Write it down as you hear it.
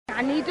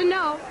I need to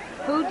know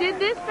who did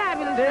this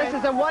fabulous dress. This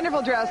is a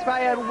wonderful dress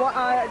by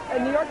a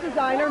New York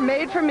designer,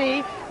 made for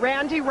me,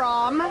 Randi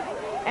Rahm,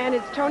 and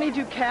it's Tony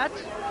Duquette,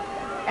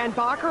 and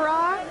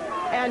Baccarat,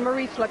 and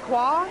Maurice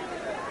Lacroix,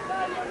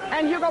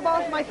 and Hugo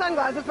Boss, my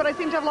sunglasses, but I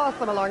seem to have lost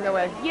them along the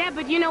way. Yeah,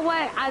 but you know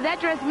what?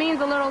 That dress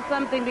means a little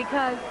something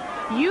because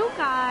you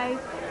guys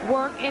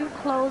work in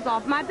clothes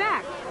off my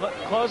back.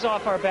 Clothes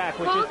off our back.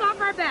 Clothes off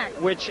our back.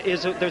 Which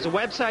is, there's a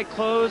website,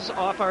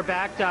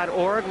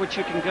 clothesoffourback.org, which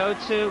you can go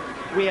to.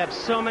 We have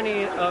so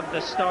many of the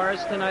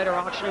stars tonight are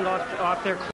auctioning off their clothes.